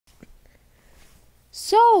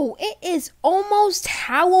So, it is almost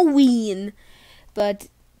Halloween, but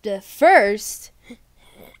first,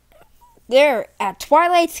 they're at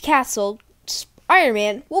Twilight's Castle.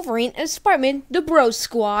 Iron-Man, Wolverine, and Spider-Man, the Bro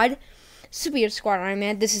Squad, Superior Squad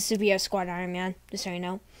Iron-Man, this is Superior Squad Iron-Man, just so you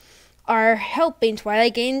know, are helping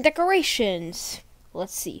Twilight gain decorations.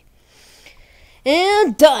 Let's see.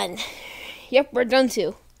 And done. Yep, we're done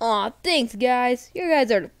too. Aw, thanks guys. You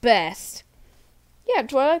guys are the best. Yeah,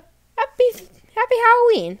 Twilight, happy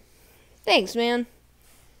Halloween. Thanks, man.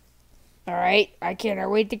 Alright, I can't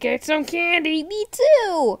wait to get some candy. Me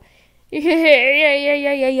too.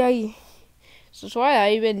 Yeah. So Twilight, how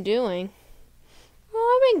you been doing?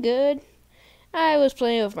 Oh, I've been good. I was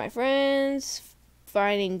playing with my friends,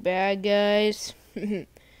 fighting bad guys.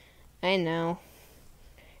 I know.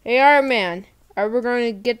 Hey, Iron Man, are we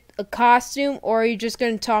going to get a costume, or are you just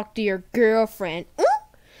going to talk to your girlfriend?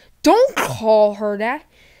 Don't call her that.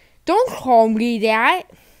 Don't call me that.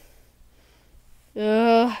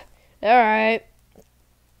 Alright.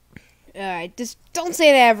 Alright, just don't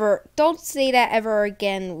say that ever. Don't say that ever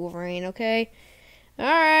again, Wolverine, okay?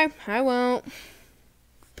 Alright, I won't.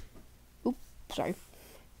 Oops, sorry.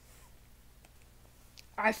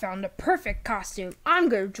 I found the perfect costume. I'm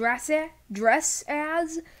gonna dress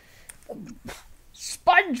as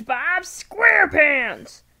SpongeBob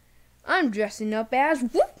SquarePants. I'm dressing up as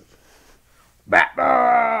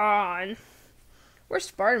Batman. Where's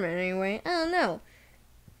Spider-Man anyway? I don't know.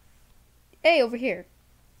 Hey, over here.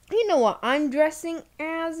 You know what I'm dressing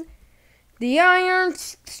as? The Iron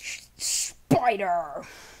Spider.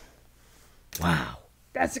 Wow.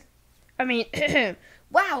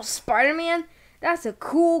 Wow, Spider-Man. That's a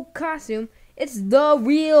cool costume. It's the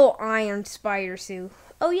real Iron Spider suit.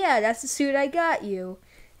 Oh yeah, that's the suit I got you.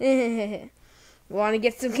 Want to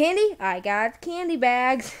get some candy? I got candy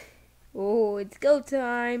bags. Oh, it's go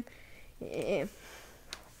time.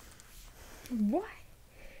 What?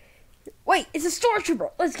 Wait, it's a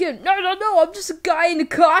stormtrooper. Let's get it. No, I'm just a guy in a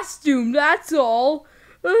costume. That's all.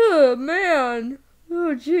 Oh, man.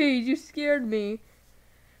 Oh, jeez, you scared me.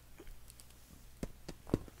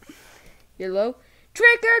 Hello?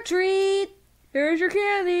 Trick or treat. Here's your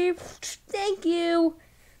candy. Thank you.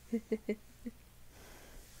 It's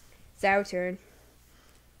our turn.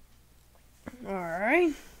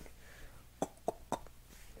 Alright.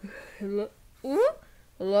 Hello?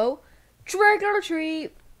 Hello? Trick or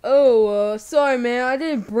treat. Oh, sorry, man. I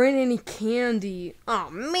didn't bring any candy. Oh,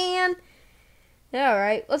 man.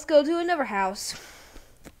 Alright, let's go to another house.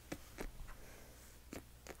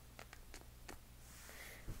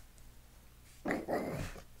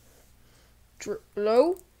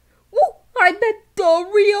 Hello? Woo! I met the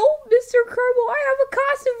real Mr. Kerbal. I have a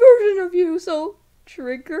costume version of you, so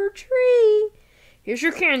trick or treat. Here's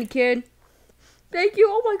your candy, kid. Thank you.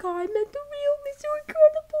 Oh, my God. I met the real Mr.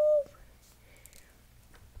 Incredible.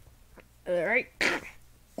 Alright.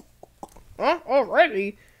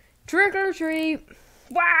 Already? Trick or treat.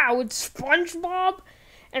 Wow, it's SpongeBob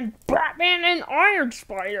and Batman and Iron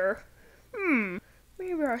Spider.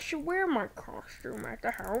 Maybe I should wear my costume at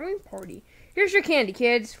the Halloween party. Here's your candy,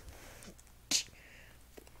 kids.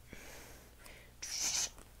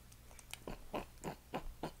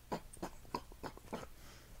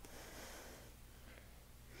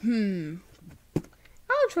 I'll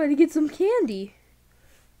try to get some candy.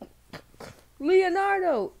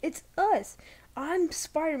 Leonardo, it's us. I'm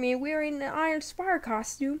Spider-Man wearing the Iron Spider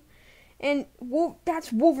costume. And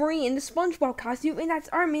that's Wolverine in the SpongeBob costume. And that's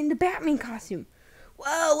Iron Man in the Batman costume.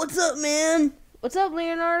 Wow, what's up, man? What's up,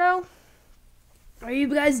 Leonardo? How are you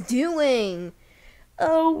guys doing?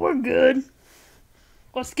 Oh, we're good.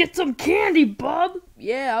 Let's get some candy, bub.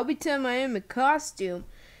 Yeah, I'll be telling I am a costume.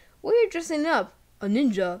 What are you dressing up? A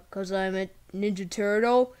ninja, because I'm a Ninja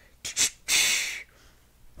Turtle.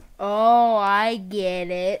 Oh, I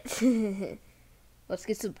get it. Let's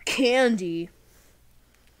get some candy.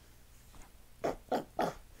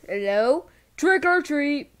 Hello? Trick or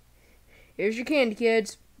treat. Here's your candy,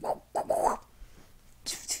 kids.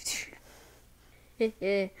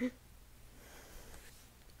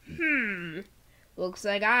 Looks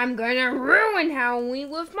like I'm gonna ruin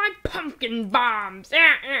Halloween with my pumpkin bombs.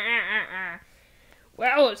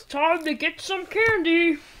 Well, it's time to get some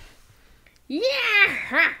candy. Yeah!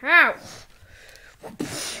 Up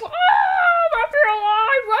here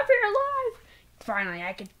alive! Finally,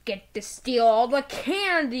 I could get to steal all the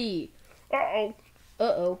candy. Uh-oh.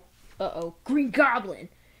 Green Goblin.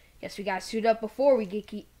 Guess we gotta suit up before we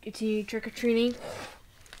continue trick-or-treating.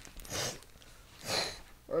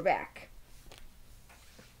 We're back.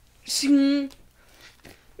 Mr.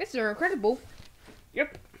 Incredible.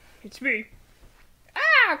 Yep, it's me.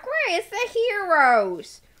 Ah, great! it's the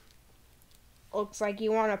heroes. Looks like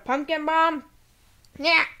you want a pumpkin bomb.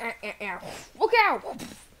 Yeah, look out.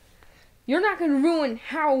 You're not going to ruin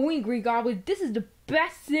Halloween, Green Goblin. This is the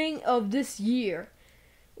best thing of this year.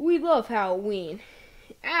 We love Halloween.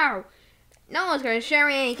 Ow. No one's going to share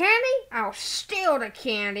me any candy. I'll steal the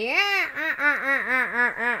candy.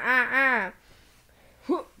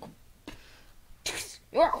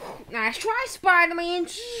 Nice try, Spider-Man.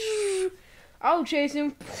 I'll chase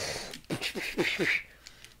him.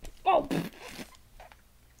 Oh.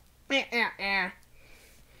 Hey,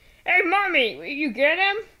 Mommy, will you get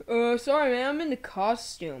him? Sorry, man, I'm in the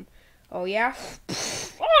costume. Oh, yeah?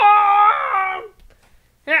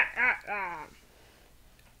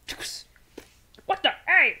 What the?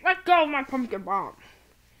 Hey, let go of my pumpkin bomb.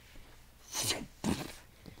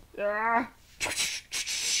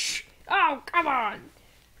 Oh, come on.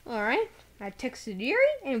 All right, I texted Yuri,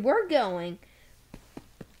 and we're going.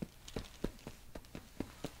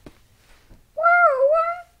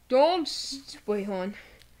 Don't wait, hon.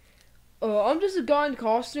 I'm just a guy in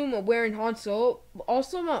costume wearing Han Solo.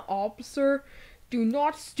 Also, I'm an officer. Do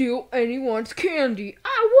not steal anyone's candy.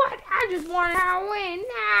 What? I just want Halloween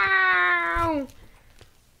now.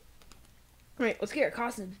 Alright, let's get our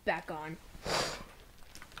costumes back on.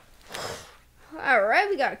 Alright,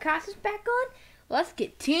 we got our costumes back on. Let's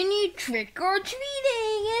continue trick-or-treating.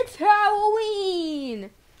 It's Halloween.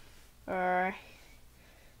 Alright.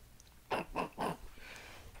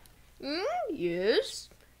 Yes.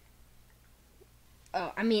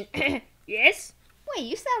 Oh, I mean, yes? Wait,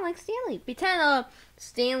 you sound like Stanley. Pretend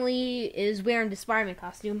Stanley is wearing the Spider-Man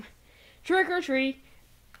costume. Trick or treat.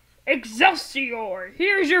 Excelsior!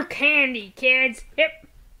 Here's your candy, kids. Hip,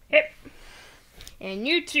 hip. And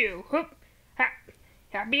you too. Hoop.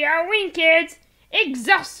 Happy Halloween, kids.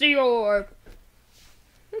 Excelsior!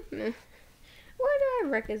 Where do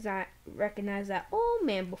I recognize that old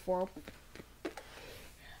man before?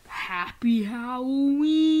 Happy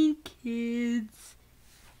Halloween,